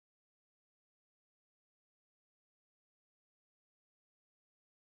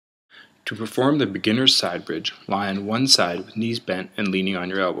To perform the beginner's side bridge, lie on one side with knees bent and leaning on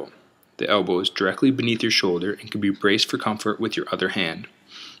your elbow. The elbow is directly beneath your shoulder and can be braced for comfort with your other hand.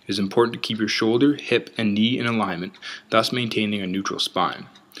 It is important to keep your shoulder, hip, and knee in alignment, thus maintaining a neutral spine.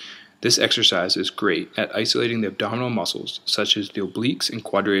 This exercise is great at isolating the abdominal muscles, such as the obliques and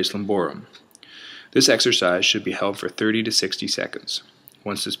quadratus lumborum. This exercise should be held for 30 to 60 seconds.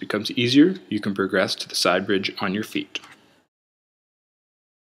 Once this becomes easier, you can progress to the side bridge on your feet.